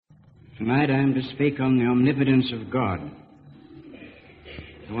Tonight I am to speak on the omnipotence of God.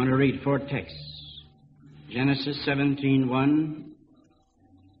 I want to read 4 texts. Genesis 17:1.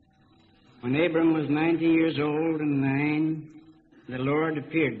 When Abram was 90 years old and 9, the Lord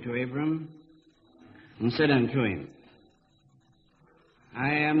appeared to Abram and said unto him, I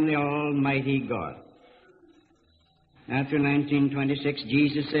am the Almighty God. After 1926,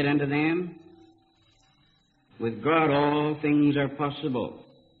 Jesus said unto them, with God all things are possible.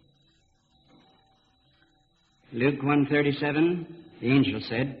 Luke 1:37, the angel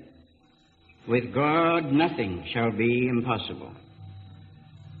said, with God nothing shall be impossible.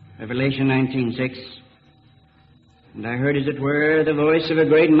 Revelation 19:6, and I heard as it were the voice of a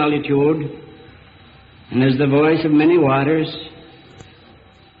great multitude, and as the voice of many waters,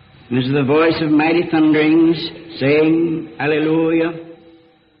 and as the voice of mighty thunderings, saying, Alleluia,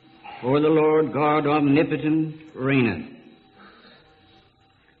 for the Lord God omnipotent reigneth.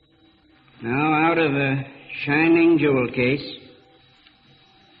 Now out of a shining jewel case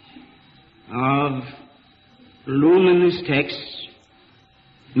of luminous texts,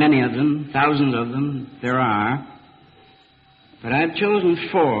 many of them, thousands of them, there are, but I've chosen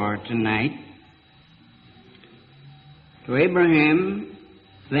 4 tonight. To Abraham,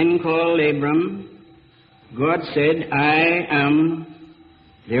 then called Abram, God said, I am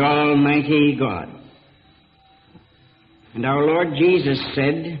the Almighty God. And our Lord Jesus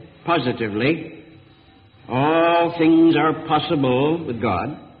said positively, all things are possible with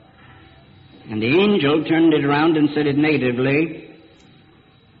God. And the angel turned it around and said it negatively,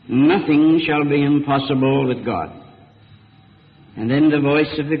 nothing shall be impossible with God. And then the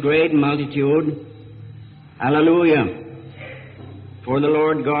voice of the great multitude, Hallelujah, for the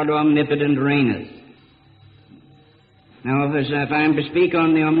Lord God omnipotent reigneth. Now, if I am to speak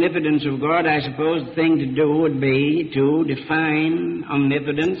on the omnipotence of God, I suppose the thing to do would be to define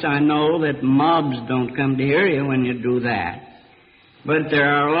omnipotence. I know that mobs don't come to hear you when you do that. But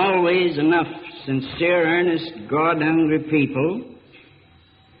there are always enough sincere, earnest, God-hungry people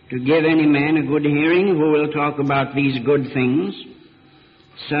to give any man a good hearing who will talk about these good things.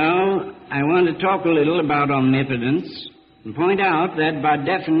 So, I want to talk a little about omnipotence and point out that by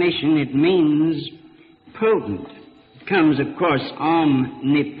definition it means potent. It comes, of course,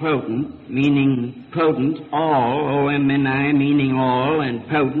 omnipotent, meaning potent, all, O-M-N-I, meaning all, and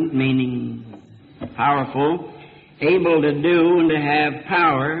potent, meaning powerful, able to do and to have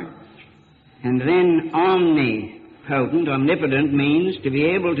power, and then omnipotent, omnipotent means to be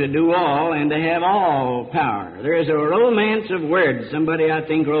able to do all and to have all power. There is a romance of words. Somebody, I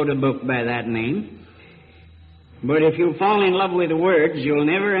think, wrote a book by that name. But if you fall in love with the words, you'll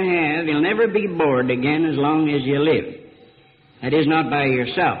never be bored again as long as you live. That is, not by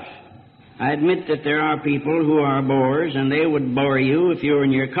yourself. I admit that there are people who are bores, and they would bore you if you were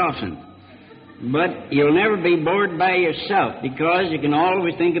in your coffin. But you'll never be bored by yourself, because you can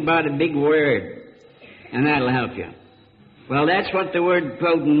always think about a big word, and that'll help you. Well, that's what the word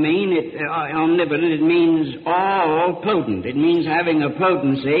potent means. Omnipotent, it means all potent. It means having a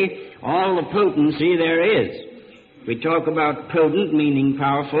potency, all the potency there is. We talk about potent, meaning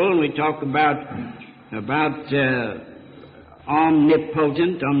powerful, and we talk about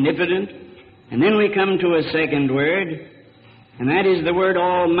omnipotent, omnipotent, and then we come to a second word, and that is the word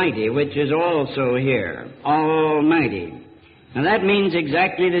almighty, which is also here, almighty. Now that means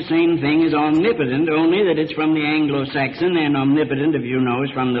exactly the same thing as omnipotent, only that it's from the Anglo-Saxon, and omnipotent, if you know,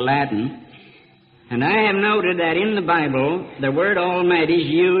 is from the Latin. And I have noted that in the Bible, the word almighty is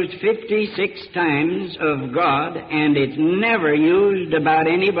used 56 times of God, and it's never used about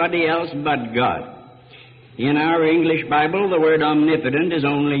anybody else but God. In our English Bible, the word omnipotent is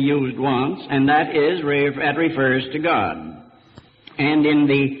only used once, and that refers to God. And in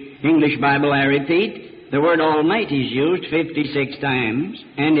the English Bible, I repeat, the word almighty is used 56 times,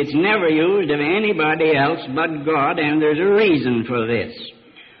 and it's never used of anybody else but God, and there's a reason for this.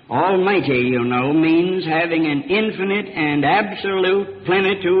 Almighty, you know, means having an infinite and absolute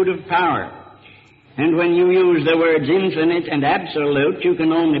plenitude of power. And when you use the words infinite and absolute, you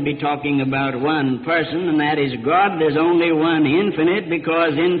can only be talking about one person, and that is God. There's only one infinite,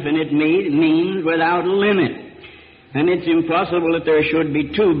 because infinite means without limit. And it's impossible that there should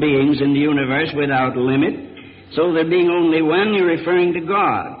be 2 beings in the universe without limit. So there being only one, you're referring to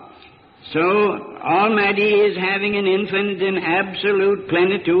God. So, Almighty is having an infinite and absolute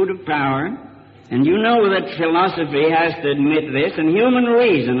plenitude of power, and you know that philosophy has to admit this, and human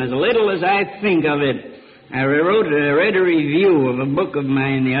reason, as little as I think of it. I read a review of a book of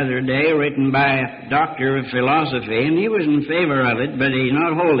mine the other day, written by a doctor of philosophy, and he was in favor of it, but he's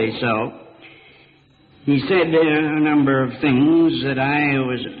not wholly so. He said a number of things that I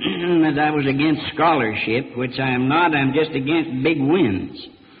was against scholarship, which I am not. I'm just against big wins.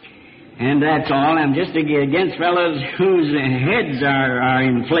 And that's all. I'm just against fellows whose heads are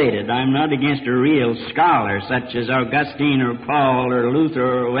inflated. I'm not against a real scholar, such as Augustine or Paul or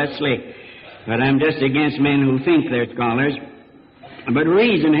Luther or Wesley. But I'm just against men who think they're scholars. But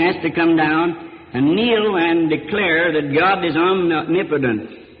reason has to come down and kneel and declare that God is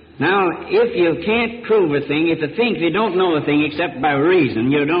omnipotent. Now, if you can't prove a thing, if you don't know a thing except by reason,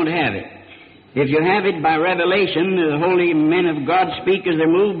 you don't have it. If you have it by revelation, the holy men of God speak as they're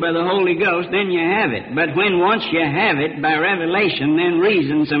moved by the Holy Ghost, then you have it. But when once you have it by revelation, then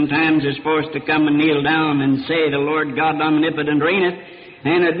reason sometimes is forced to come and kneel down and say, the Lord God omnipotent reigneth,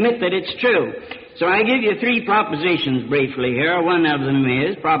 and admit that it's true. So I give you three propositions briefly here. One of them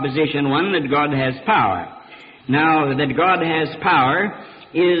is, proposition one, that God has power. Now, that God has power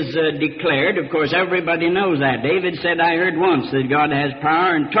is declared. Of course, everybody knows that. David said, I heard once that God has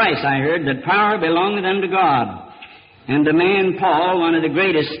power, and twice I heard that power belongeth unto God. And the man Paul, one of the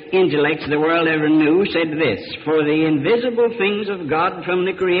greatest intellects the world ever knew, said this, for the invisible things of God from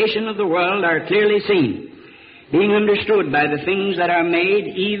the creation of the world are clearly seen, being understood by the things that are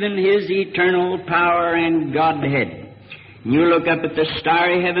made, even His eternal power and Godhead. You look up at the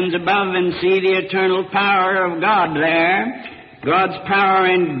starry heavens above and see the eternal power of God there. God's power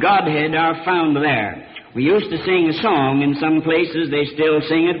and Godhead are found there. We used to sing a song. In some places they still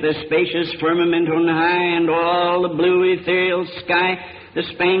sing it, the spacious firmament on high, and all the blue ethereal sky, the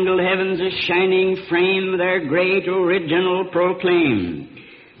spangled heavens, a shining frame, their great original proclaim.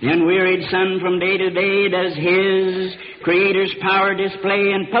 The unwearied sun from day to day does His Creator's power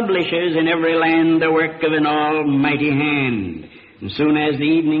display, and publishes in every land the work of an almighty hand. And soon as the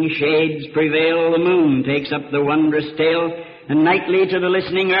evening shades prevail, the moon takes up the wondrous tale, and nightly to the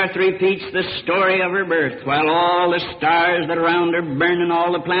listening earth repeats the story of her birth, while all the stars that around her burn and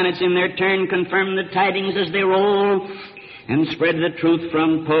all the planets in their turn confirm the tidings as they roll, and spread the truth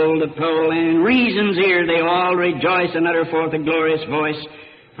from pole to pole, and in reason's ear they all rejoice and utter forth a glorious voice,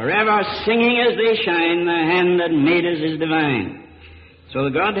 forever singing as they shine, the hand that made us is divine. So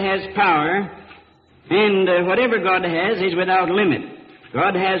God has power, and whatever God has is without limit.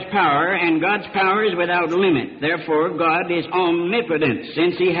 God has power, and God's power is without limit. Therefore, God is omnipotent.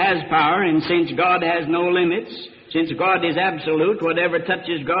 Since He has power, and since God has no limits, since God is absolute, whatever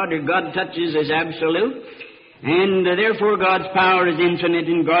touches God or God touches is absolute, and therefore God's power is infinite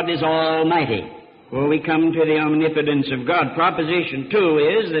and God is almighty. Well, we come to the omnipotence of God. Proposition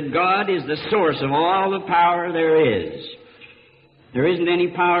 2 is that God is the source of all the power there is. There isn't any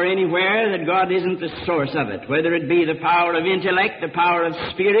power anywhere that God isn't the source of it, whether it be the power of intellect, the power of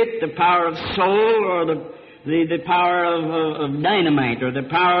spirit, the power of soul, or the power of dynamite, or the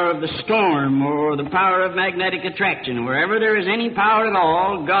power of the storm, or the power of magnetic attraction. Wherever there is any power at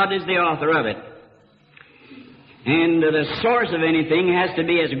all, God is the author of it. And the source of anything has to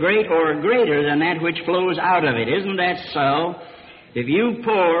be as great or greater than that which flows out of it. Isn't that so? If you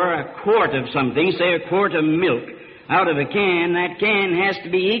pour a quart of something, say a quart of milk, out of a can, that can has to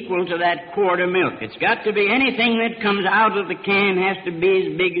be equal to that quart of milk. It's got to be anything that comes out of the can has to be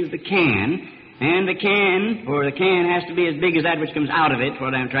as big as the can, and the can has to be as big as that which comes out of it,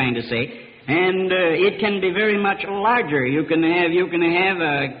 what I'm trying to say. And it can be very much larger. You can have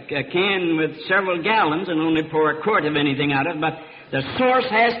a can with several gallons and only pour a quart of anything out of it, but the source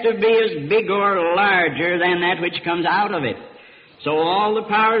has to be as big or larger than that which comes out of it. So all the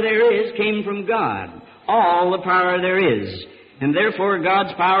power there is came from God. All the power there is. And therefore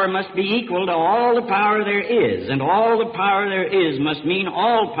God's power must be equal to all the power there is. And all the power there is must mean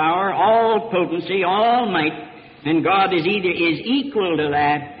all power, all potency, all might. And God is either equal to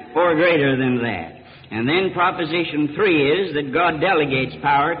that or greater than that. And then proposition 3 is that God delegates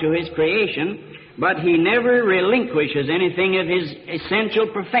power to His creation, but He never relinquishes anything of His essential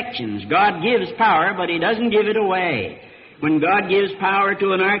perfections. God gives power, but He doesn't give it away. When God gives power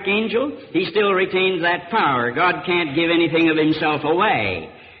to an archangel, He still retains that power. God can't give anything of Himself away.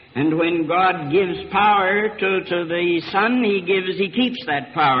 And when God gives power to the Son, He keeps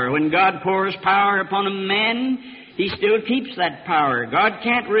that power. When God pours power upon a man, He still keeps that power. God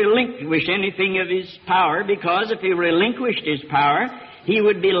can't relinquish anything of His power, because if He relinquished His power, He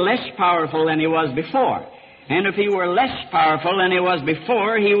would be less powerful than He was before. And if He were less powerful than He was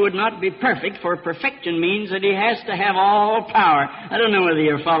before, He would not be perfect, for perfection means that He has to have all power. I don't know whether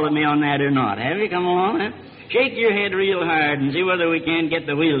you're following me on that or not. Have you? Come along, huh? Shake your head real hard and see whether we can get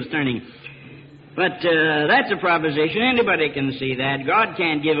the wheels turning. But that's a proposition. Anybody can see that. God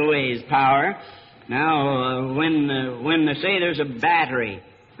can't give away His power. Now, when they say there's a battery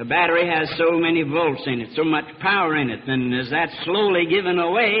The battery has so many volts in it, so much power in it, and as that's slowly given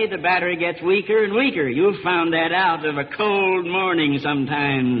away, the battery gets weaker and weaker. You've found that out of a cold morning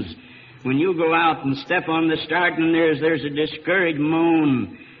sometimes. When you go out and step on the start and there's a discouraged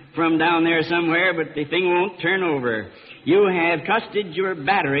moan from down there somewhere, but the thing won't turn over. You have trusted your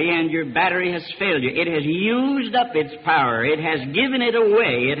battery, and your battery has failed you. It has used up its power. It has given it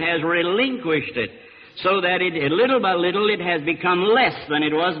away. It has relinquished it, so that little by little it has become less than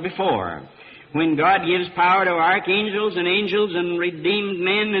it was before. When God gives power to archangels and angels and redeemed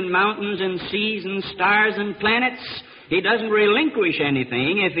men and mountains and seas and stars and planets, He doesn't relinquish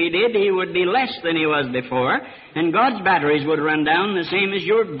anything. If He did, He would be less than He was before, and God's batteries would run down the same as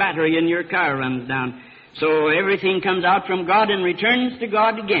your battery in your car runs down. So everything comes out from God and returns to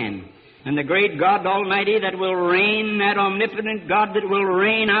God again. And the great God Almighty that will reign, that omnipotent God that will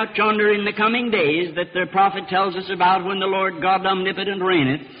reign out yonder in the coming days that the prophet tells us about when the Lord God omnipotent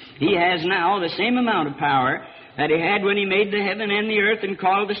reigneth, He has now the same amount of power that He had when He made the heaven and the earth and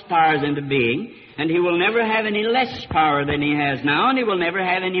called the stars into being. And He will never have any less power than He has now, and He will never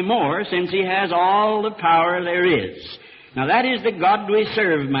have any more, since He has all the power there is. Now that is the God we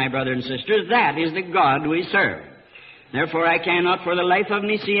serve, my brother and sister. That is the God we serve. Therefore, I cannot for the life of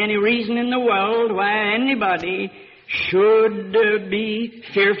me see any reason in the world why anybody should be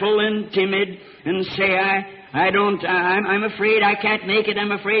fearful and timid and say, I'm afraid I can't make it.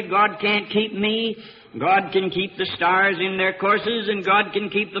 I'm afraid God can't keep me. God can keep the stars in their courses, and God can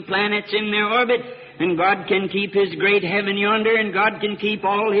keep the planets in their orbit, and God can keep His great heaven yonder, and God can keep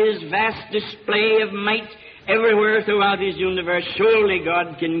all His vast display of might everywhere throughout His universe. Surely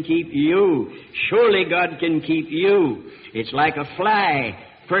God can keep you. Surely God can keep you. It's like a fly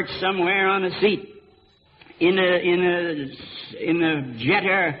perched somewhere on a seat in a jet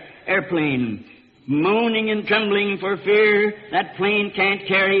airplane, moaning and trembling for fear that plane can't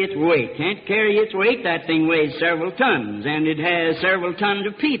carry its weight. Can't carry its weight. That thing weighs several tons, and it has several tons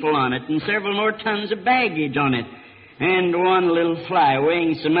of people on it and several more tons of baggage on it. And one little fly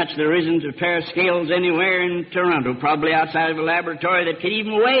weighing so much there isn't a pair of scales anywhere in Toronto, probably outside of a laboratory, that could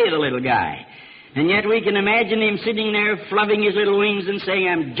even weigh the little guy. And yet we can imagine him sitting there fluffing his little wings and saying,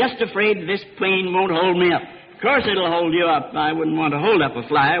 I'm just afraid this plane won't hold me up. Of course it'll hold you up. I wouldn't want to hold up a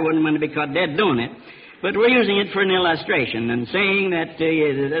fly. I wouldn't want to be caught dead doing it. But we're using it for an illustration and saying that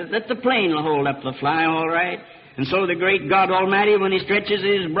the plane will hold up the fly all right. And so the great God Almighty, when He stretches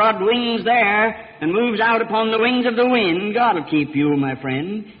His broad wings there and moves out upon the wings of the wind, God will keep you, my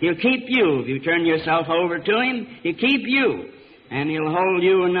friend. He'll keep you. If you turn yourself over to Him, He'll keep you. And He'll hold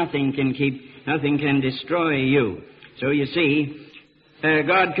you, and nothing can destroy you. So you see,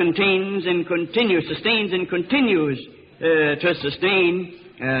 God contains and continues, sustains and continues to sustain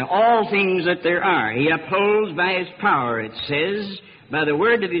all things that there are. He upholds by His power, it says, by the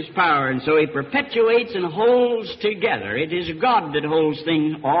word of His power, and so He perpetuates and holds together. It is God that holds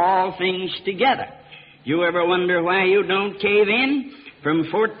all things together. You ever wonder why you don't cave in from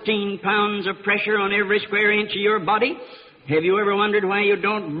 14 pounds of pressure on every square inch of your body? Have you ever wondered why you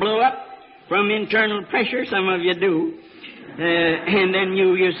don't blow up from internal pressure? Some of you do. And then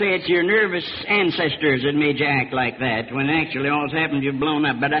you say it's your nervous ancestors that made you act like that, when actually all that's happened, you've blown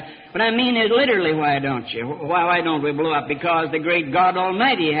up. But I mean it literally, why don't you? Why don't we blow up? Because the great God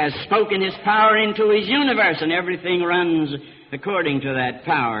Almighty has spoken His power into His universe, and everything runs according to that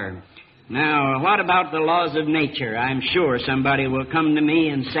power. Now, what about the laws of nature? I'm sure somebody will come to me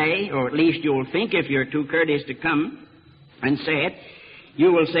and say, or at least you'll think if you're too courteous to come and say it,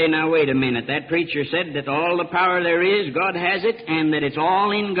 you will say, now wait a minute, that preacher said that all the power there is, God has it, and that it's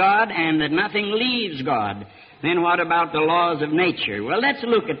all in God, and that nothing leaves God. Then what about the laws of nature? Well, let's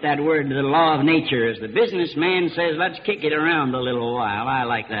look at that word, the law of nature. As the businessman says, let's kick it around a little while. I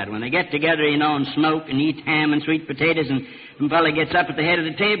like that. When they get together, and smoke and eat ham and sweet potatoes, and some fellow gets up at the head of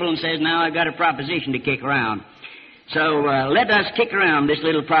the table and says, now I've got a proposition to kick around. So let us kick around this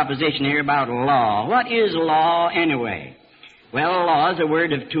little proposition here about law. What is law anyway? Well, law is a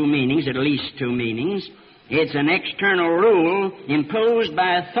word of two meanings, at least two meanings. It's an external rule imposed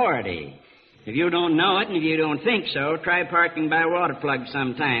by authority. If you don't know it and if you don't think so, try parking by a water plug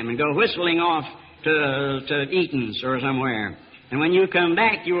sometime and go whistling off to Eaton's or somewhere. And when you come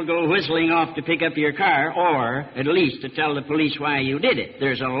back, you will go whistling off to pick up your car, or at least to tell the police why you did it.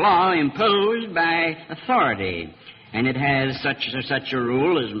 There's a law imposed by authority. And it has such a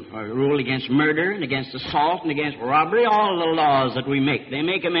rule as a rule against murder and against assault and against robbery, all the laws that we make. They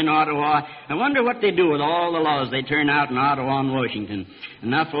make them in Ottawa. I wonder what they do with all the laws they turn out in Ottawa and Washington.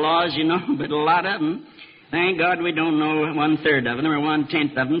 Enough laws, but a lot of them. Thank God we don't know 1/3 of them or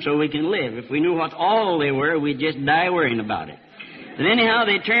 1/10 of them so we can live. If we knew what all they were, we'd just die worrying about it. But anyhow,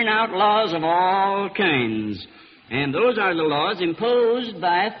 they turn out laws of all kinds. And those are the laws imposed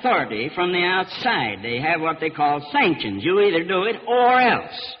by authority from the outside. They have what they call sanctions. You either do it or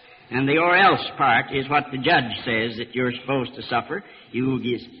else. And the or else part is what the judge says that you're supposed to suffer.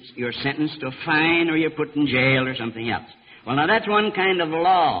 You're sentenced to a fine or you're put in jail or something else. Well, now that's one kind of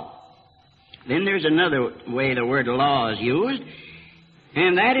law. Then there's another way the word law is used,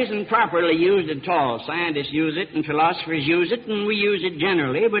 and that isn't properly used at all. Scientists use it and philosophers use it, and we use it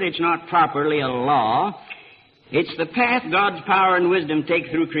generally, but it's not properly a law. It's the path God's power and wisdom take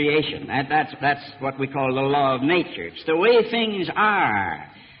through creation. That's what we call the law of nature. It's the way things are.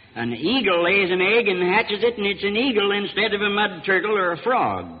 An eagle lays an egg and hatches it, and it's an eagle instead of a mud turtle or a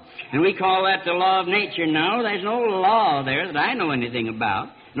frog. And we call that the law of nature. No, there's no law there that I know anything about.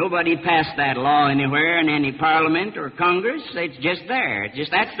 Nobody passed that law anywhere in any parliament or Congress. It's just there.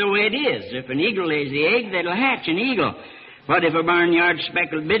 That's the way it is. If an eagle lays the egg, that'll hatch an eagle. But if a barnyard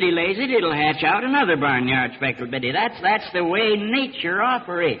speckled biddy lays it, it'll hatch out another barnyard speckled biddy. That's the way nature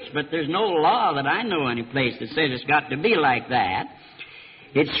operates. But there's no law that I know any place that says it's got to be like that.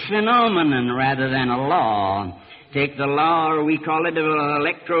 It's phenomenon rather than a law. Take the law, or we call it the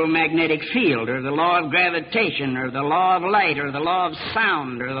electromagnetic field, or the law of gravitation, or the law of light, or the law of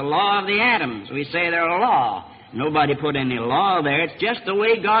sound, or the law of the atoms. We say they're a law. Nobody put any law there. It's just the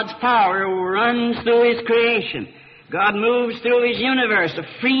way God's power runs through His creation. God moves through His universe,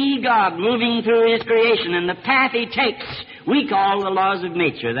 a free God moving through His creation, and the path He takes we call the laws of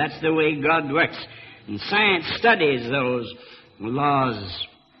nature. That's the way God works. And science studies those laws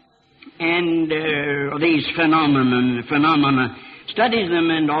and these phenomena, studies them,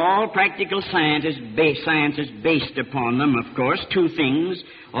 and all practical science is based upon them, of course. Two things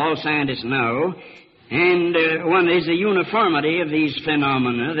all scientists know. And one is the uniformity of these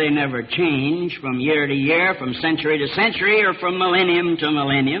phenomena. They never change from year to year, from century to century, or from millennium to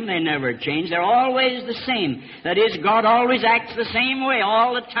millennium. They never change. They're always the same. That is, God always acts the same way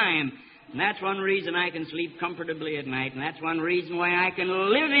all the time. And that's one reason I can sleep comfortably at night, and that's one reason why I can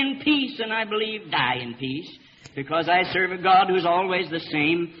live in peace and I believe die in peace, because I serve a God who's always the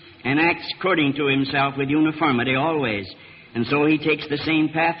same and acts according to Himself with uniformity always. And so He takes the same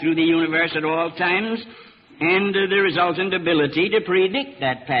path through the universe at all times, and the resultant ability to predict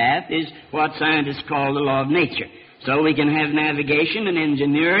that path is what scientists call the law of nature. So we can have navigation and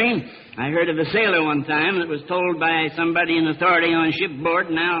engineering. I heard of a sailor one time that was told by somebody in authority on shipboard,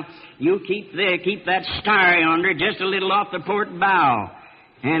 now you keep that star yonder just a little off the port bow.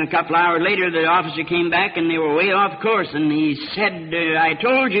 And a couple hours later, the officer came back, and they were way off course. And he said, I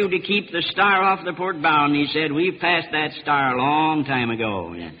told you to keep the star off the port bow. And he said, we passed that star a long time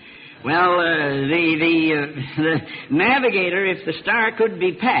ago. Yeah. Well, the navigator, if the star could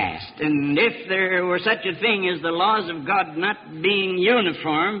be passed, and if there were such a thing as the laws of God not being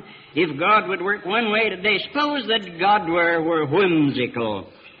uniform, if God would work one way today, suppose that God were whimsical.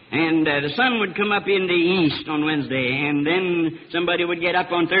 And the sun would come up in the east on Wednesday, and then somebody would get up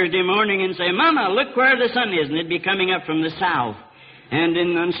on Thursday morning and say, Mama, look where the sun is, and it'd be coming up from the south. And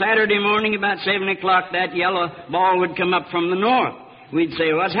then on Saturday morning about 7 o'clock, that yellow ball would come up from the north. We'd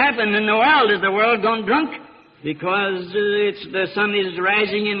say, what's happened in the world? Has the world gone drunk? Because the sun is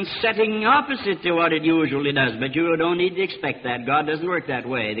rising and setting opposite to what it usually does. But you don't need to expect that. God doesn't work that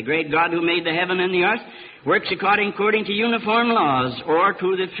way. The great God who made the heaven and the earth works according to uniform laws, or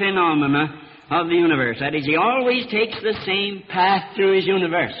to the phenomena of the universe. That is, He always takes the same path through His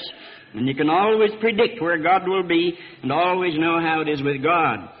universe. And you can always predict where God will be and always know how it is with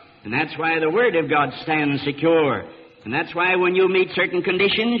God. And that's why the Word of God stands secure. And that's why when you meet certain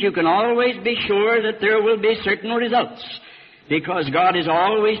conditions, you can always be sure that there will be certain results. Because God is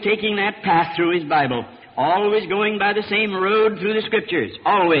always taking that path through His Bible. Always going by the same road through the Scriptures.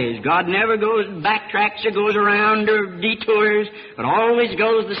 Always. God never backtracks or goes around or detours, but always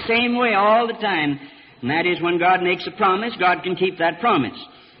goes the same way all the time. And that is, when God makes a promise, God can keep that promise.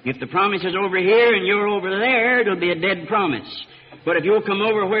 If the promise is over here and you're over there, it'll be a dead promise. But if you'll come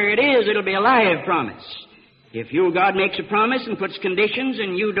over where it is, it'll be a live promise. If God makes a promise and puts conditions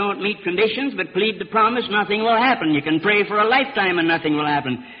and you don't meet conditions but plead the promise, nothing will happen. You can pray for a lifetime and nothing will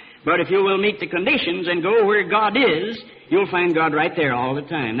happen. But if you will meet the conditions and go where God is, you'll find God right there all the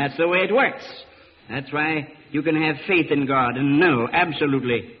time. That's the way it works. That's why you can have faith in God and know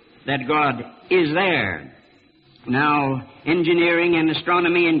absolutely that God is there. Now, engineering and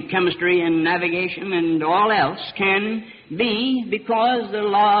astronomy and chemistry and navigation and all else can be because the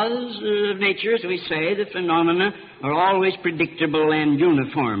laws of nature, as we say, the phenomena, are always predictable and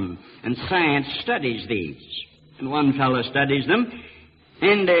uniform. And science studies these. And one fellow studies them.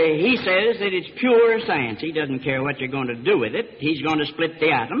 And he says that it's pure science. He doesn't care what you're going to do with it. He's going to split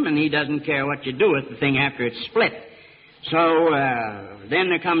the atom, and he doesn't care what you do with the thing after it's split. So then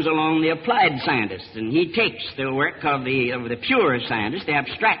there comes along the applied scientist, and he takes the work of the pure scientist, the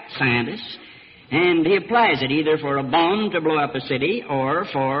abstract scientist, and he applies it either for a bomb to blow up a city or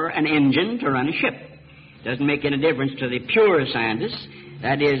for an engine to run a ship. Doesn't make any difference to the pure scientist.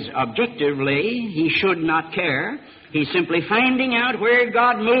 That is, objectively, he should not care. He's simply finding out where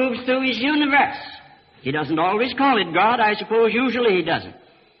God moves through his universe. He doesn't always call it God. I suppose usually he doesn't.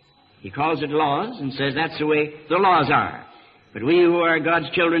 He calls it laws and says that's the way the laws are. But we who are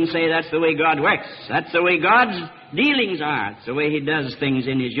God's children say that's the way God works. That's the way God's dealings are. It's the way he does things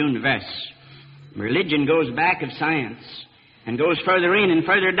in his universe. Religion goes back of science and goes further in and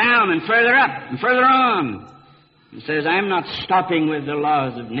further down and further up and further on. It says, I'm not stopping with the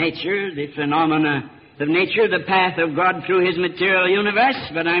laws of nature, the phenomena of nature, the path of God through his material universe,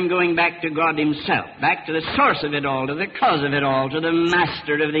 but I'm going back to God himself, back to the source of it all, to the cause of it all, to the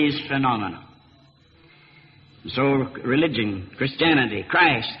master of these phenomena. So religion, Christianity,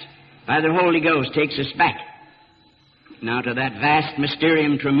 Christ, by the Holy Ghost, takes us back now to that vast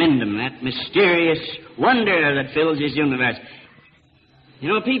mysterium tremendum, that mysterious wonder that fills his universe. You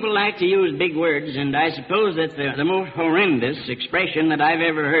know, people like to use big words, and I suppose that the most horrendous expression that I've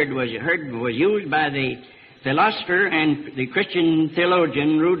ever heard was used by the philosopher and the Christian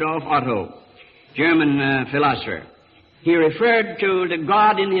theologian Rudolf Otto, German philosopher. He referred to the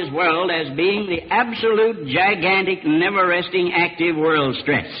God in his world as being the absolute, gigantic, never-resting, active world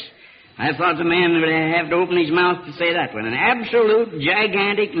stress. I thought the man would have to open his mouth to say that one. An absolute,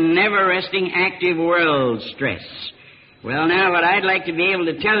 gigantic, never-resting, active world stress. Well, now, what I'd like to be able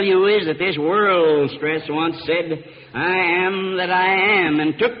to tell you is that this world stress once said, I am that I am,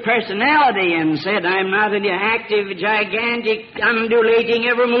 and took personality and said, I'm not an active, gigantic, undulating,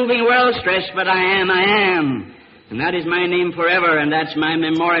 ever-moving world stress, but I am. And that is my name forever, and that's my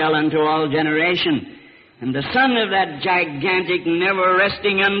memorial unto all generation. And the son of that gigantic,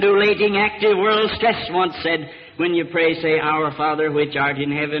 never-resting, undulating, active world stress once said, when you pray, say, Our Father which art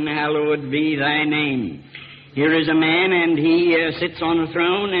in heaven, hallowed be thy name. Here is a man, and he sits on a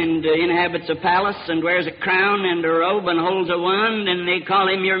throne and inhabits a palace and wears a crown and a robe and holds a wand, and they call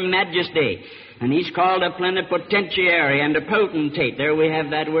him Your Majesty. And he's called a plenipotentiary and a potentate. There we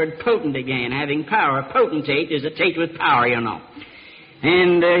have that word potent again, having power. Potentate is a tate with power, you know.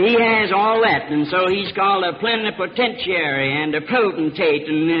 And he has all that, and so he's called a plenipotentiary and a potentate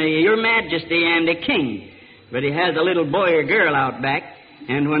and Your Majesty and a king. But he has a little boy or girl out back,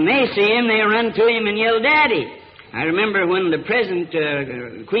 and when they see him, they run to him and yell, Daddy. I remember when the present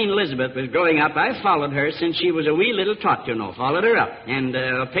Queen Elizabeth was growing up, I followed her since she was a wee little tot, you know, followed her up. And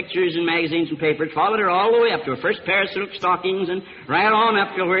pictures and magazines and papers, followed her all the way up to her first pair of silk stockings and right on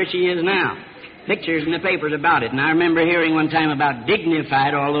up to where she is now. Pictures in the papers about it. And I remember hearing one time about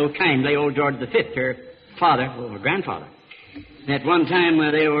dignified, although kindly, old George V, her father, or her grandfather. At one time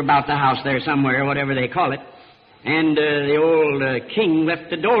they were about the house there somewhere, whatever they call it. And the old king left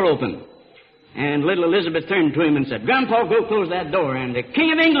the door open. And little Elizabeth turned to him and said, Grandpa, go close that door. And the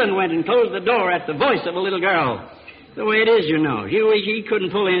King of England went and closed the door at the voice of a little girl. The way it is, you know. He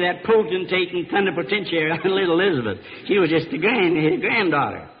couldn't pull any of that potentate and plenipotentiary on little Elizabeth. She was just his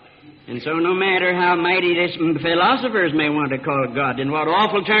granddaughter. And so no matter how mighty this philosophers may want to call God, and what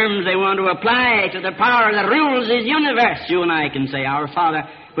awful terms they want to apply to the power that rules his universe, you and I can say, Our Father,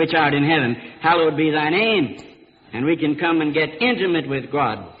 which art in heaven, hallowed be thy name. And we can come and get intimate with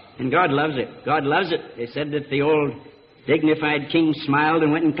God. And God loves it. God loves it. They said that the old dignified king smiled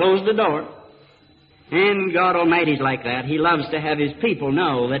and went and closed the door. And God Almighty's like that. He loves to have his people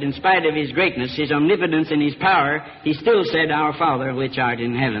know that in spite of his greatness, his omnipotence, and his power, he still said, Our Father, which art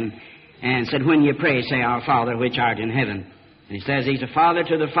in heaven. And said, when you pray, say, Our Father, which art in heaven. And he says he's a father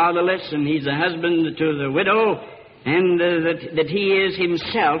to the fatherless, and he's a husband to the widow, and that he is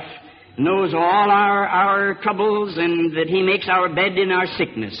himself knows all our troubles, and that he makes our bed in our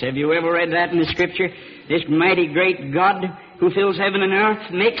sickness. Have you ever read that in the Scripture? This mighty great God who fills heaven and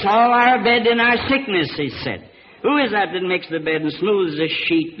earth makes all our bed in our sickness, he said. Who is that makes the bed and smooths the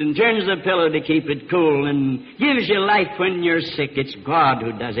sheet and turns the pillow to keep it cool and gives you life when you're sick? It's God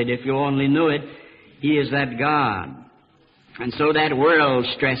who does it, if you only knew it. He is that God. And so that world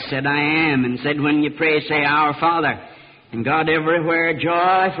stress said, I am, and said, when you pray, say, Our Father. And God everywhere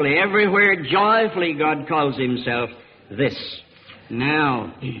joyfully, God calls himself this.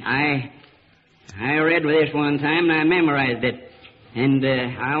 Now, I read this one time and I memorized it. And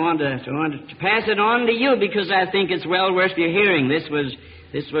I want to pass it on to you because I think it's well worth your hearing. This was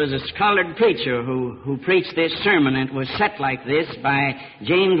This was a colored preacher who preached this sermon, and it was set like this by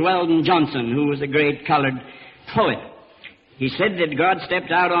James Weldon Johnson, who was a great colored poet. He said that God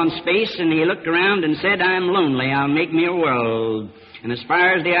stepped out on space, and he looked around and said, I'm lonely, I'll make me a world. And as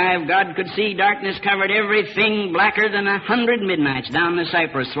far as the eye of God could see, darkness covered everything blacker than 100 midnights down the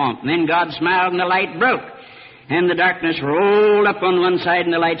cypress swamp. And then God smiled, and the light broke. And the darkness rolled up on one side,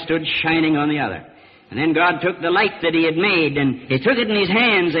 and the light stood shining on the other. And then God took the light that he had made, and he took it in his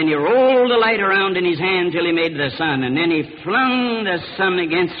hands, and he rolled the light around in his hand till he made the sun. And then he flung the sun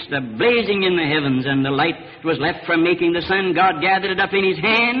against the blazing in the heavens, and the light was left from making the sun. God gathered it up in his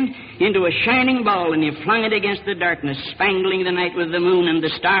hand into a shining ball, and he flung it against the darkness, spangling the night with the moon and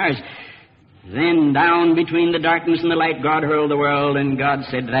the stars. Then down between the darkness and the light, God hurled the world, and God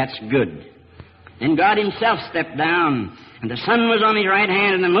said, that's good. Then God himself stepped down, and the sun was on his right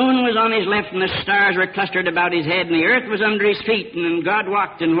hand, and the moon was on his left, and the stars were clustered about his head, and the earth was under his feet, and God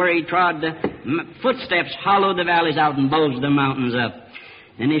walked, and where he trod, the footsteps hollowed the valleys out and bulged the mountains up.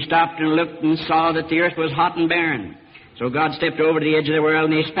 Then he stopped and looked and saw that the earth was hot and barren. So God stepped over to the edge of the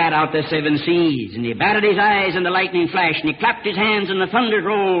world, and he spat out the 7 seas, and he batted his eyes, and the lightning flashed, and he clapped his hands, and the thunder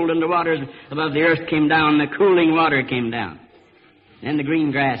rolled, and the waters above the earth came down, and the cooling water came down. Then the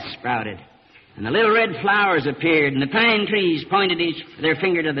green grass sprouted. And the little red flowers appeared, and the pine trees pointed their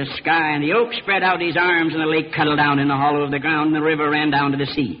finger to the sky, and the oak spread out his arms, and the lake cuddled down in the hollow of the ground, and the river ran down to the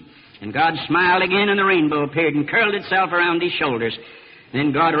sea. And God smiled again, and the rainbow appeared and curled itself around his shoulders.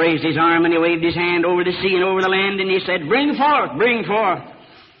 Then God raised his arm, and he waved his hand over the sea and over the land, and he said, bring forth, bring forth.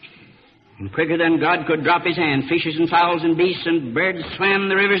 And quicker than God could drop his hand, fishes and fowls and beasts and birds swam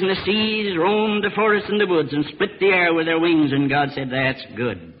the rivers and the seas, roamed the forests and the woods, and split the air with their wings. And God said, that's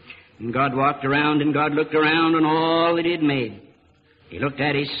good. And God walked around, and God looked around on all that he had made. He looked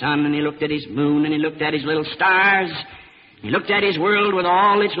at his sun, and he looked at his moon, and he looked at his little stars. He looked at his world with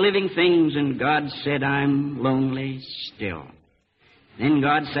all its living things, and God said, I'm lonely still. Then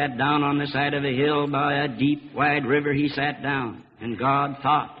God sat down on the side of a hill by a deep, wide river. He sat down, and God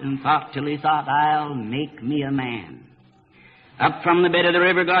thought and thought till he thought, I'll make me a man. Up from the bed of the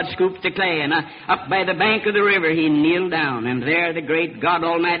river, God scooped the clay, and up by the bank of the river, he kneeled down. And there the great God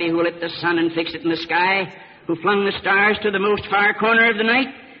Almighty, who lit the sun and fixed it in the sky, who flung the stars to the most far corner of the night,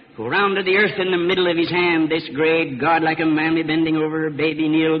 who rounded the earth in the middle of his hand, this great God, like a mammy bending over her baby,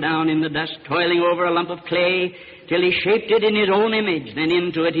 kneeled down in the dust, toiling over a lump of clay, till he shaped it in his own image. Then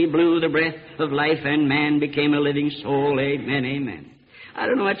into it he blew the breath of life, and man became a living soul. Amen, amen. I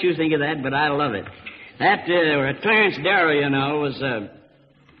don't know what you think of that, but I love it. That Clarence Darrow, you know,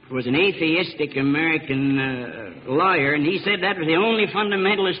 was an atheistic American lawyer, and he said that was the only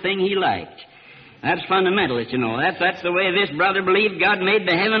fundamentalist thing he liked. That's fundamentalist, you know. That's the way this brother believed God made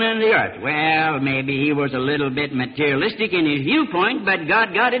the heaven and the earth. Well, maybe he was a little bit materialistic in his viewpoint, but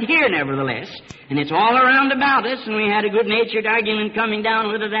God got it here nevertheless. And it's all around about us, and we had a good-natured argument coming down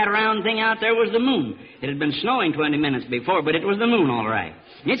whether that round thing out there was the moon. It had been snowing 20 minutes before, but it was the moon, all right.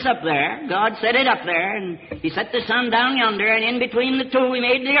 It's up there. God set it up there, and he set the sun down yonder, and in between the two he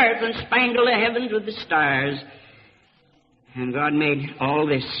made the earth and spangled the heavens with the stars. And God made all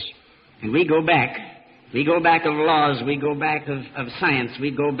this. And we go back. We go back of laws. We go back of science. We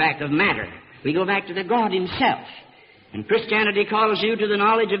go back of matter. We go back to the God himself. And Christianity calls you to the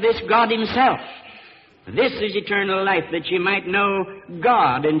knowledge of this God himself. This is eternal life, that you might know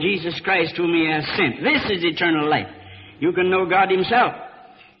God and Jesus Christ whom he has sent. This is eternal life. You can know God himself.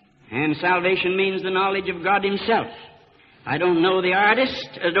 And salvation means the knowledge of God himself. I don't know the artist.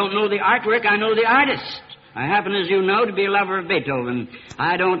 I don't know the artwork. I know the artist. I happen, as you know, to be a lover of Beethoven.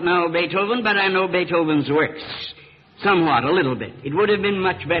 I don't know Beethoven, but I know Beethoven's works. Somewhat, a little bit. It would have been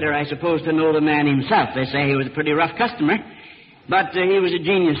much better, I suppose, to know the man himself. They say he was a pretty rough customer, but he was a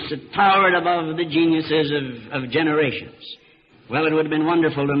genius that towered above the geniuses of generations. Well, it would have been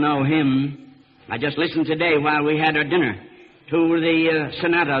wonderful to know him. I just listened today while we had our dinner to the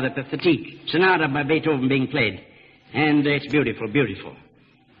sonata, the Fatigue, sonata by Beethoven being played. And it's beautiful, beautiful.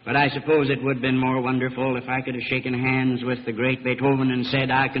 But I suppose it would have been more wonderful if I could have shaken hands with the great Beethoven and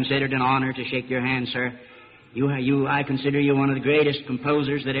said, I consider it an honor to shake your hand, sir. I consider you one of the greatest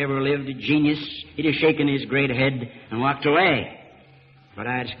composers that ever lived, a genius. He'd have shaken his great head and walked away. But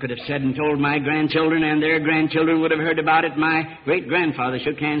I could have said and told my grandchildren, and their grandchildren would have heard about it. My great-grandfather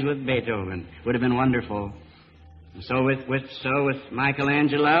shook hands with Beethoven. Would have been wonderful. And so with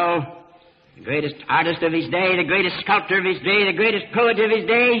Michelangelo, the greatest artist of his day, the greatest sculptor of his day, the greatest poet of his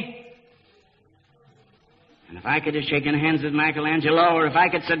day. And if I could have shaken hands with Michelangelo, or if I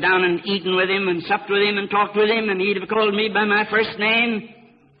could sit down and eaten with him and supped with him and talked with him, and he'd have called me by my first name,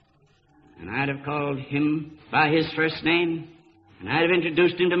 and I'd have called him by his first name, And I'd have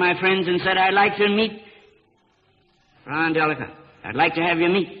introduced him to my friends and said, I'd like to meet Fra Angelico. I'd like to have you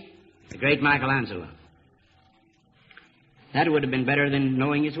meet the great Michelangelo. That would have been better than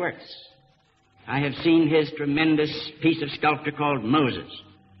knowing his works. I have seen his tremendous piece of sculpture called Moses.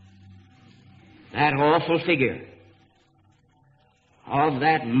 That awful figure of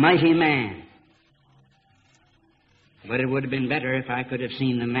that mighty man. But it would have been better if I could have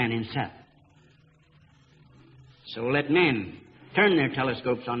seen the man himself. So let men turn their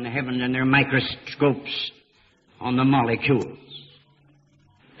telescopes on the heavens and their microscopes on the molecules.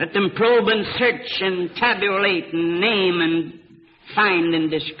 Let them probe and search and tabulate and name and find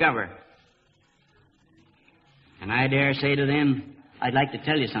and discover. And I dare say to them, I'd like to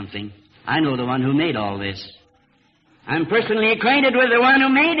tell you something. I know the one who made all this. I'm personally acquainted with the one who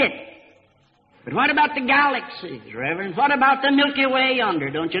made it. But what about the galaxies, Reverend? What about the Milky Way yonder?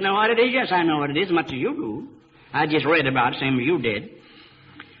 Don't you know what it is? Yes, I know what it is, much as you do. I just read about it, same as you did.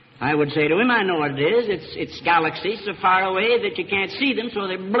 I would say to him, I know what it is. It's galaxies so far away that you can't see them, so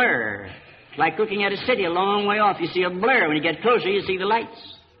they blur. It's like looking at a city a long way off. You see a blur. When you get closer, you see the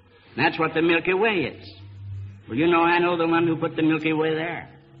lights. And that's what the Milky Way is. Well, you know, I know the one who put the Milky Way there.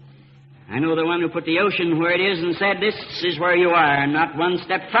 I know the one who put the ocean where it is and said, this is where you are, and not one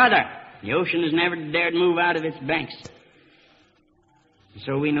step farther. The ocean has never dared move out of its banks.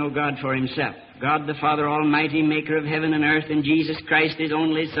 So we know God for himself. God the Father Almighty, maker of heaven and earth, and Jesus Christ, his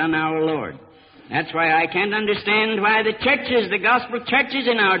only Son, our Lord. That's why I can't understand why the churches, the gospel churches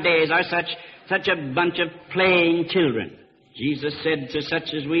in our days, are such a bunch of playing children. Jesus said to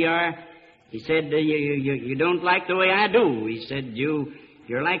such as we are, he said, you don't like the way I do. He said,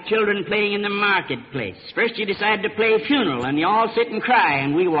 you're like children playing in the marketplace. First you decide to play funeral, and you all sit and cry,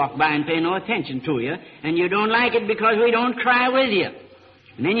 and we walk by and pay no attention to you, and you don't like it because we don't cry with you.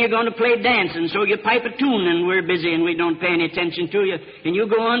 And then you're going to play dance, and so you pipe a tune, and we're busy, and we don't pay any attention to you. And you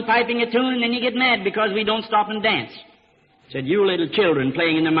go on piping a tune, and then you get mad because we don't stop and dance. Said, you little children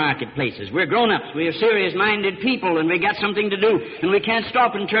playing in the marketplaces. We're grown-ups. We are serious-minded people, and we got something to do, and we can't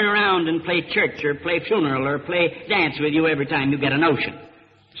stop and turn around and play church or play funeral or play dance with you every time you get a notion.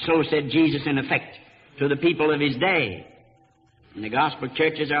 So said Jesus, in effect, to the people of his day. And the gospel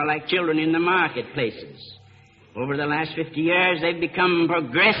churches are like children in the marketplaces. Over the last 50 years, they've become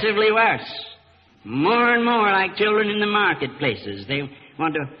progressively worse. More and more like children in the marketplaces. They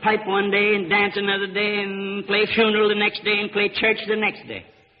want to pipe one day and dance another day and play funeral the next day and play church the next day.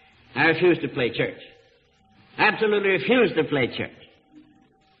 I refuse to play church. Absolutely refuse to play church.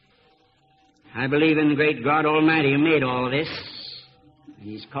 I believe in the great God Almighty who made all of this. And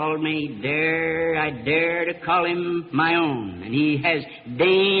he's called me, I dare to call him my own. And he has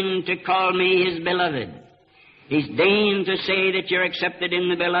deigned to call me his beloved. He's deigned to say that you're accepted in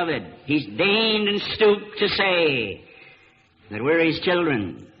the beloved. He's deigned and stooped to say that we're his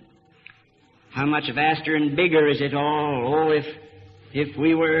children. How much vaster and bigger is it all? Oh, if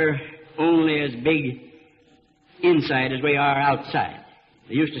we were only as big inside as we are outside.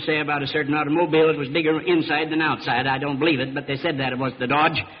 They used to say about a certain automobile it was bigger inside than outside. I don't believe it, but they said that. It was the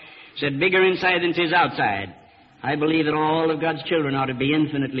Dodge. Said bigger inside than it is outside. I believe that all of God's children ought to be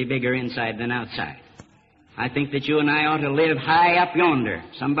infinitely bigger inside than outside. I think that you and I ought to live high up yonder.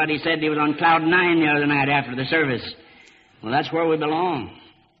 Somebody said he was on cloud 9 the other night after the service. Well, that's where we belong.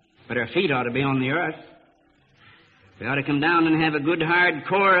 But our feet ought to be on the earth. We ought to come down and have a good hard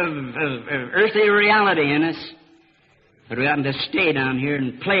core of earthly reality in us. But we oughtn't to stay down here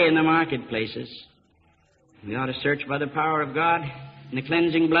and play in the marketplaces. We ought to search by the power of God and the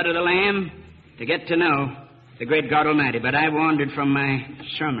cleansing blood of the Lamb to get to know the great God Almighty. But I wandered from my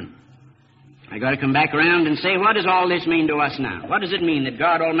sermon. I got to come back around and say, what does all this mean to us now? What does it mean that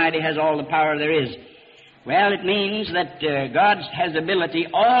God Almighty has all the power there is? Well, it means that God has the ability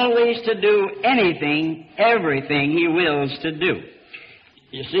always to do anything, everything he wills to do.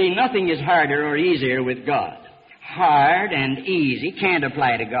 You see, nothing is harder or easier with God. Hard and easy can't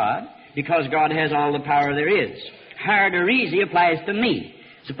apply to God because God has all the power there is. Hard or easy applies to me.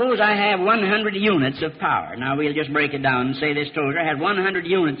 Suppose I have 100 units of power. Now, we'll just break it down and say this toaster had 100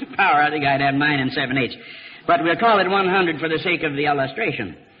 units of power. I think I'd have 9 7/8. But we'll call it 100 for the sake of the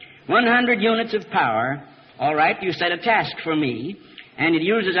illustration. 100 units of power. All right, you set a task for me, and it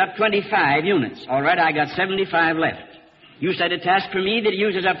uses up 25 units. All right, I got 75 left. You set a task for me that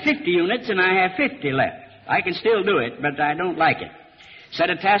uses up 50 units, and I have 50 left. I can still do it, but I don't like it. Set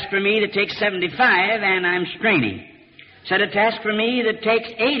a task for me that takes 75, and I'm straining. Set a task for me that takes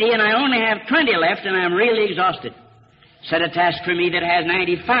 80, and I only have 20 left, and I'm really exhausted. Set a task for me that has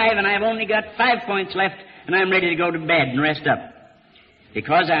 95, and I've only got 5 points left, and I'm ready to go to bed and rest up.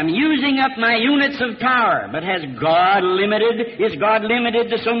 Because I'm using up my units of power. But is God limited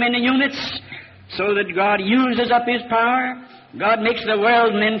to so many units so that God uses up His power? God makes the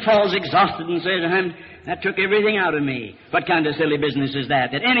world and then falls exhausted and says, that took everything out of me. What kind of silly business is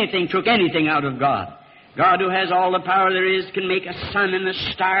that? That anything took anything out of God. God, who has all the power there is, can make a sun and a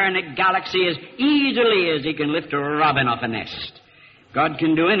star and a galaxy as easily as He can lift a robin off a nest. God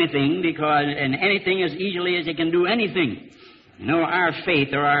can do anything and anything as easily as He can do anything. You know, our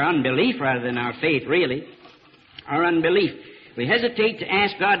faith, or our unbelief rather than our faith really, our unbelief. We hesitate to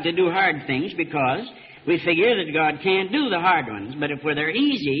ask God to do hard things because we figure that God can't do the hard ones. But if they're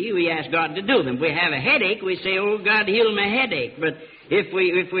easy, we ask God to do them. If we have a headache, we say, oh, God, heal my headache. But if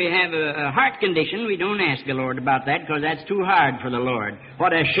we have a heart condition, we don't ask the Lord about that because that's too hard for the Lord.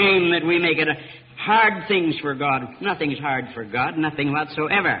 What a shame that we make it hard things for God. Nothing's hard for God, nothing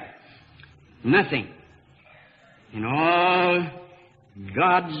whatsoever. Nothing. In all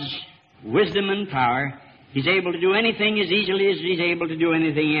God's wisdom and power, He's able to do anything as easily as He's able to do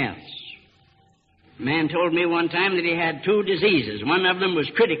anything else. A man told me one time that he had 2 diseases. One of them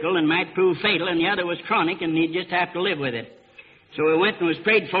was critical and might prove fatal, and the other was chronic, and he'd just have to live with it. So he went and was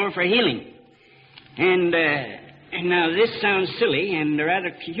prayed for healing. And now this sounds silly and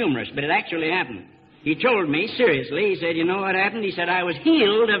rather humorous, but it actually happened. He told me, seriously, he said, you know what happened? He said, I was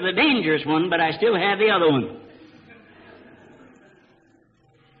healed of the dangerous one, but I still have the other one.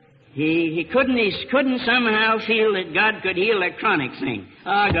 He couldn't somehow feel that God could heal a chronic thing.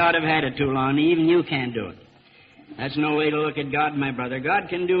 Oh, God, I've had it too long. Even you can't do it. That's no way to look at God, my brother. God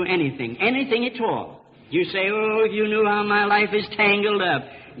can do anything at all. You say, oh, if you knew how my life is tangled up.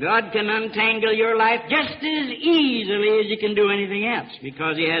 God can untangle your life just as easily as He can do anything else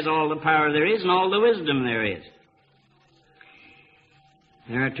because He has all the power there is and all the wisdom there is.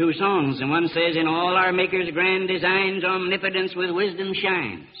 There are 2 songs, and one says, in all our Maker's grand designs, omnipotence with wisdom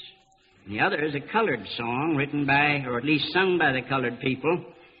shines. And the other is a colored song written by, or at least sung by the colored people.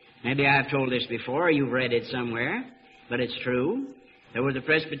 Maybe I've told this before, or you've read it somewhere, but it's true. There was a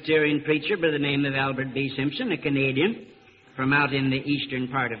Presbyterian preacher by the name of Albert B. Simpson, a Canadian, from out in the eastern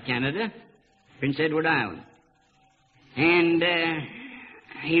part of Canada, Prince Edward Island. And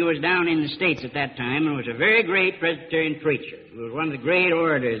he was down in the States at that time and was a very great Presbyterian preacher. He was one of the great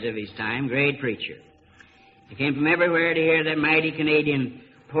orators of his time, great preacher. He came from everywhere to hear that mighty Canadian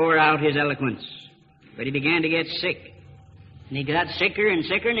pour out his eloquence. But he began to get sick. And he got sicker and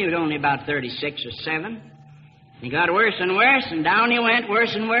sicker, and he was only about 36 or 7. He got worse and worse, and down he went,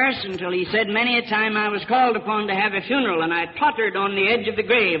 worse and worse, until he said many a time I was called upon to have a funeral, and I tottered on the edge of the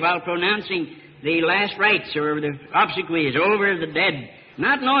grave while pronouncing the last rites or the obsequies over the dead,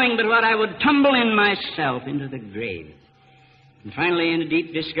 not knowing but what I would tumble in myself into the grave. And finally, in a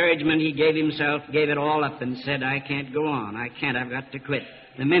deep discouragement, he gave it all up and said, I can't go on. I've got to quit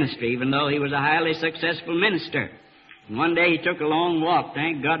the ministry, even though he was a highly successful minister. And one day he took a long walk.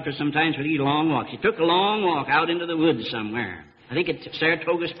 Thank God for sometimes for these long walks. He took a long walk out into the woods somewhere. I think it's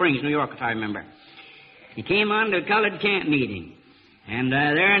Saratoga Springs, New York, if I remember. He came on to a colored camp meeting. And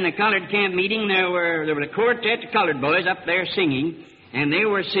there in the colored camp meeting, there were a quartet of colored boys up there singing. And they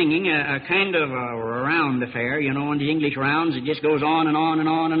were singing a kind of a round affair, you know, on the English rounds. It just goes on and on and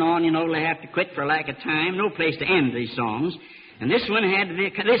on and on. You know, they have to quit for lack of time. No place to end these songs. And this one had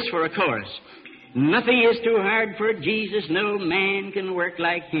this for a chorus. Nothing is too hard for Jesus. No man can work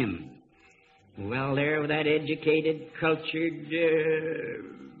like Him. Well, there with that educated, cultured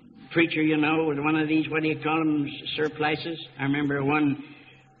preacher, you know, with one of these, what do you call them, surplices? I remember one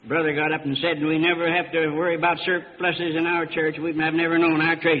brother got up and said, we never have to worry about surpluses in our church. I've never known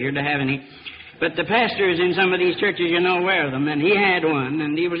our treasurer to have any. But the pastors in some of these churches, you know, wear them. And he had one,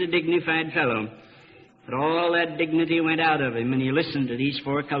 and he was a dignified fellow. But all that dignity went out of him, and he listened to these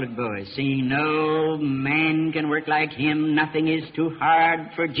 4 colored boys, saying, no man can work like Him. Nothing is too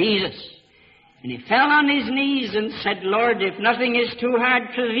hard for Jesus. And he fell on his knees and said, Lord, if nothing is too hard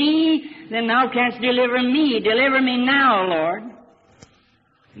for Thee, then Thou canst deliver me. Deliver me now, Lord.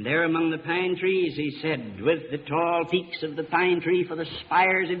 And there among the pine trees, he said, with the tall peaks of the pine tree for the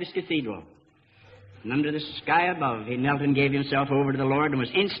spires of His cathedral, and under the sky above, he knelt and gave himself over to the Lord and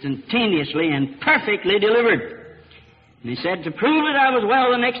was instantaneously and perfectly delivered. And he said, to prove that I was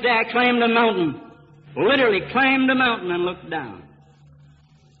well, the next day I climbed a mountain, literally climbed a mountain and looked down.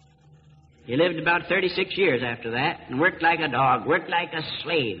 He lived about 36 years after that and worked like a dog, worked like a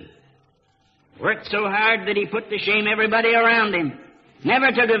slave. Worked so hard that he put to shame everybody around him.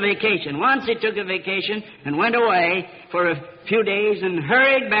 Never took a vacation. Once he took a vacation and went away for a few days and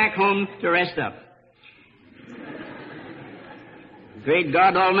hurried back home to rest up. Great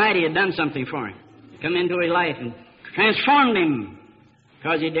God Almighty had done something for him. Come into his life and transformed him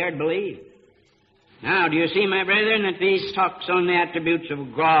because he dared believe. Now, do you see, my brethren, that these talks on the attributes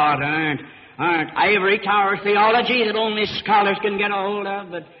of God aren't ivory tower theology that only scholars can get a hold of,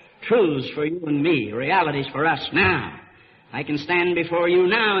 but truths for you and me, realities for us now. I can stand before you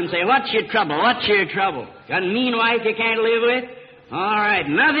now and say, what's your trouble? What's your trouble? Got a mean wife you can't live with? All right,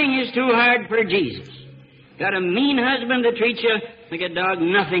 nothing is too hard for Jesus. Got a mean husband that treats you like a dog?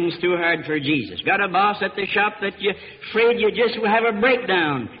 Nothing's too hard for Jesus. Got a boss at the shop that you're afraid you just will have a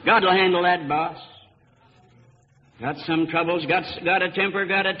breakdown? God will handle that boss. Got some troubles, got a temper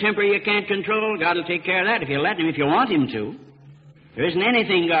you can't control? God will take care of that if you let Him, if you want Him to. There isn't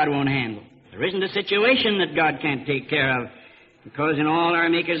anything God won't handle. There isn't a situation that God can't take care of. Because in all our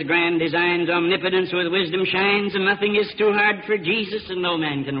Maker's grand designs, omnipotence with wisdom shines, and nothing is too hard for Jesus, and no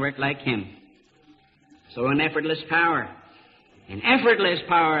man can work like Him. So an effortless power. An effortless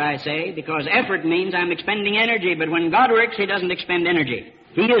power, I say, because effort means I'm expending energy, but when God works, He doesn't expend energy.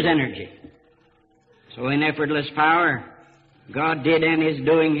 He is energy. So in effortless power, God did and is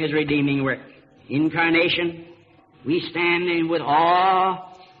doing His redeeming work. Incarnation, we stand in with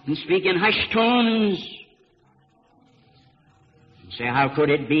awe and speak in hushed tones. And say, how could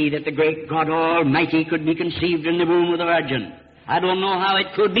it be that the great God Almighty could be conceived in the womb of the Virgin? I don't know how it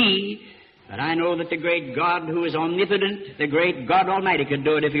could be, but I know that the great God who is omnipotent, the great God Almighty, could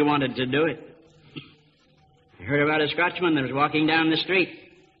do it if He wanted to do it. I heard about a Scotchman that was walking down the street.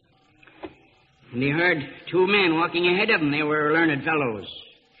 And he heard two men walking ahead of him. They were learned fellows.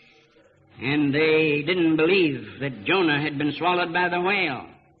 And they didn't believe that Jonah had been swallowed by the whale.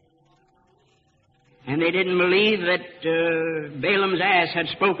 And they didn't believe that Balaam's ass had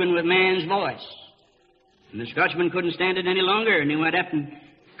spoken with man's voice. And the Scotchman couldn't stand it any longer, and he went up and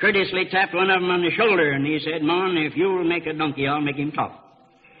courteously tapped one of them on the shoulder, and he said, "Man, if you'll make a donkey, I'll make him talk.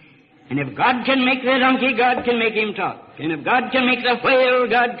 And if God can make the donkey, God can make him talk. And if God can make the whale,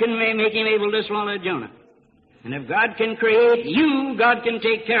 God can make him able to swallow Jonah. And if God can create you, God can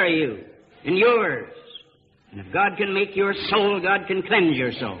take care of you and yours. And if God can make your soul, God can cleanse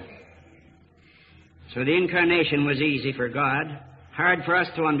your soul." So the incarnation was easy for God, hard for us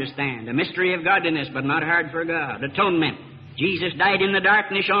to understand. A mystery of godliness, but not hard for God. Atonement. Jesus died in the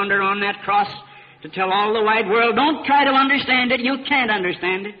darkness yonder on that cross to tell all the wide world, don't try to understand it. You can't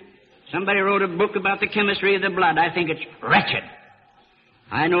understand it. Somebody wrote a book about the chemistry of the blood. I think it's wretched.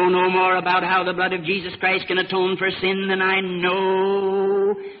 I know no more about how the blood of Jesus Christ can atone for sin than I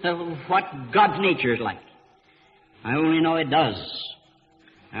know of what God's nature is like. I only know it does.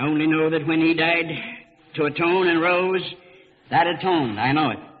 I only know that when He died to atone and rose, that atoned. I know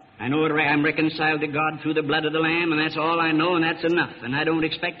it. I know it. I'm reconciled to God through the blood of the Lamb, and that's all I know, and that's enough. And I don't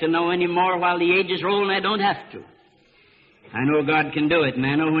expect to know any more while the ages roll, and I don't have to. I know God can do it, and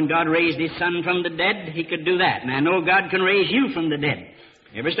I know when God raised His Son from the dead, He could do that. And I know God can raise you from the dead.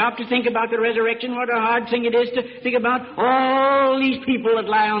 Ever stop to think about the resurrection? What a hard thing it is to think about all these people that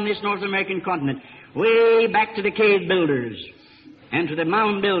lie on this North American continent, way back to the cave builders and to the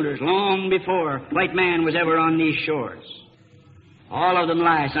mound builders long before white man was ever on these shores. All of them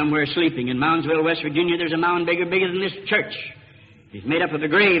lie somewhere sleeping. In Moundsville, West Virginia, there's a mound bigger than this church. It's made up of the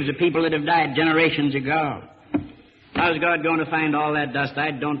graves of people that have died generations ago. How's God going to find all that dust?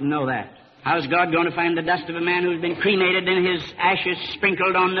 I don't know that. How's God going to find the dust of a man who's been cremated and his ashes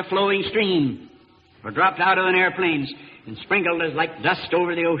sprinkled on the flowing stream or dropped out of an airplane and sprinkled as like dust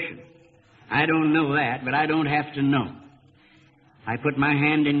over the ocean? I don't know that, but I don't have to know. I put my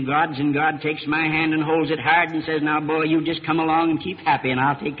hand in God's, and God takes my hand and holds it hard and says, now, boy, you just come along and keep happy, and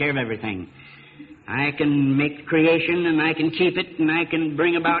I'll take care of everything. I can make creation, and I can keep it, and I can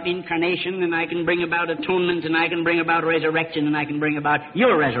bring about incarnation, and I can bring about atonement, and I can bring about resurrection, and I can bring about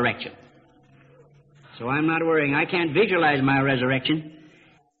your resurrection. So I'm not worrying. I can't visualize my resurrection.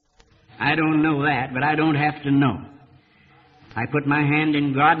 I don't know that, but I don't have to know. I put my hand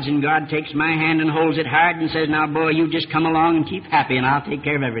in God's, and God takes my hand and holds it hard and says, now, boy, you just come along and keep happy, and I'll take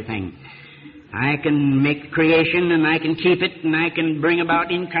care of everything. I can make creation, and I can keep it, and I can bring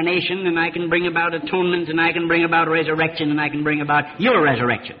about incarnation, and I can bring about atonement, and I can bring about resurrection, and I can bring about your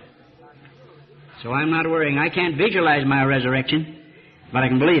resurrection. So I'm not worrying. I can't visualize my resurrection, but I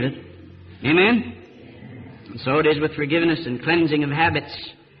can believe it. Amen? And so it is with forgiveness and cleansing of habits,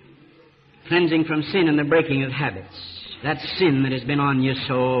 cleansing from sin and the breaking of habits. That sin that has been on you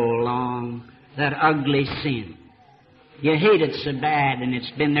so long, that ugly sin. You hate it so bad, and it's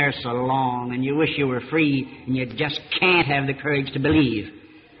been there so long, and you wish you were free, and you just can't have the courage to believe.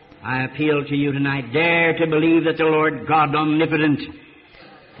 I appeal to you tonight, dare to believe that the Lord God omnipotent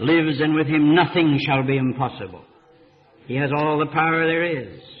lives, and with Him nothing shall be impossible. He has all the power there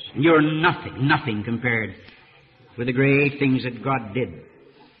is. And you're nothing compared with the great things that God did.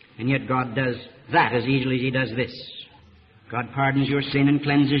 And yet God does that as easily as He does this. God pardons your sin and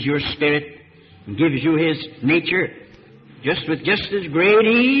cleanses your spirit and gives you His nature with just as great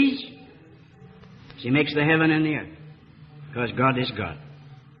ease as He makes the heaven and the earth. Because God is God.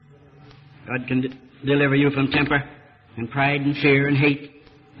 God can deliver you from temper and pride and fear and hate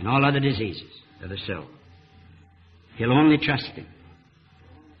and all other diseases of the soul. You'll only trust Him.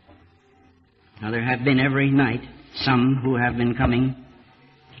 Now, there have been every night some who have been coming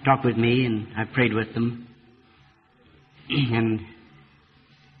to talk with me, and I've prayed with them. And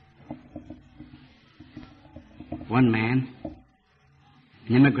one man,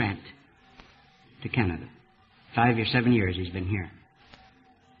 an immigrant to Canada, 5 or 7 years he's been here.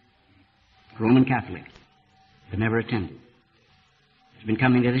 Roman Catholic, but never attended. He's been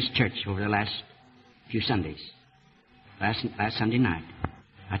coming to this church over the last few Sundays. Last Sunday night,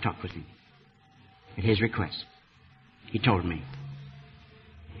 I talked with him. At his request, he told me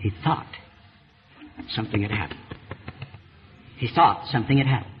he thought something had happened. He thought something had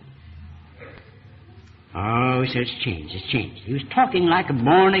happened. Oh, he said, it's changed, it's changed. He was talking like a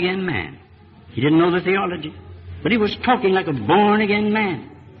born-again man. He didn't know the theology, but he was talking like a born-again man.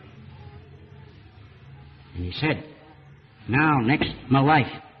 And he said, now, next, my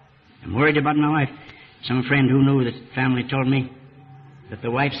wife. I'm worried about my wife. Some friend who knew the family told me that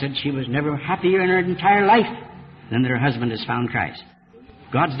the wife said she was never happier in her entire life than that her husband has found Christ.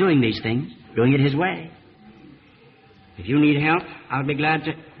 God's doing these things, doing it His way. If you need help, I'll be glad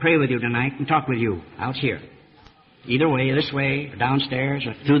to pray with you tonight and talk with you out here. Either way, this way, or downstairs,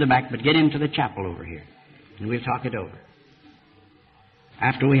 or through the back, but get into the chapel over here, and we'll talk it over.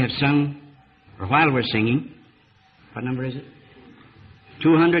 After we have sung, or while we're singing, what number is it?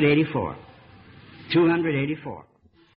 284. 284.